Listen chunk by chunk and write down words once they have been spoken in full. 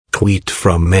tweet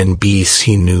from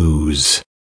NBC News.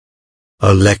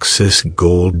 Alexis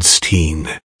Goldstein,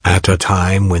 at a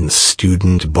time when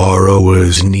student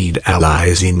borrowers need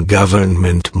allies in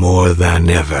government more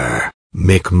than ever,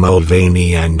 Mick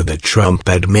Mulvaney and the Trump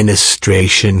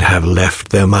administration have left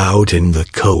them out in the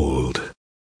cold.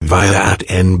 Via at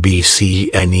NBC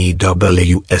NEWSTHINK.